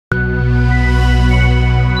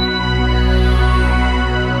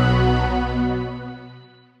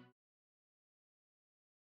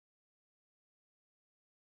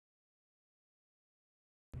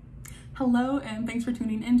Hello, and thanks for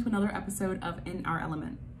tuning in to another episode of In Our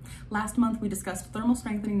Element. Last month, we discussed thermal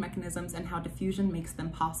strengthening mechanisms and how diffusion makes them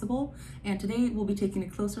possible, and today we'll be taking a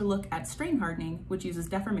closer look at strain hardening, which uses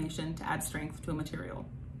deformation to add strength to a material.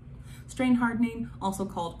 Strain hardening, also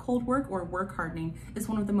called cold work or work hardening, is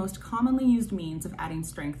one of the most commonly used means of adding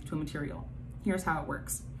strength to a material. Here's how it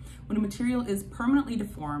works. When a material is permanently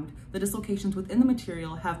deformed, the dislocations within the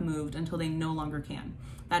material have moved until they no longer can.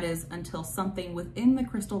 That is, until something within the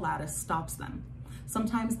crystal lattice stops them.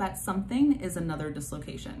 Sometimes that something is another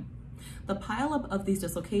dislocation. The pileup of these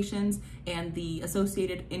dislocations and the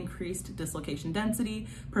associated increased dislocation density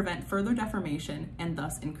prevent further deformation and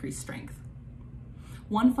thus increase strength.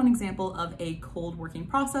 One fun example of a cold working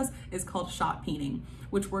process is called shot peening,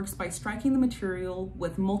 which works by striking the material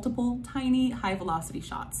with multiple tiny high velocity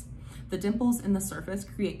shots. The dimples in the surface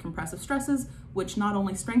create compressive stresses, which not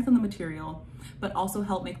only strengthen the material, but also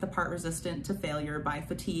help make the part resistant to failure by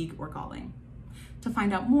fatigue or galling. To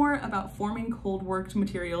find out more about forming cold worked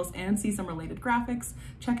materials and see some related graphics,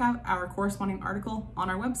 check out our corresponding article on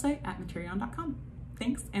our website at materion.com.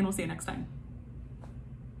 Thanks, and we'll see you next time.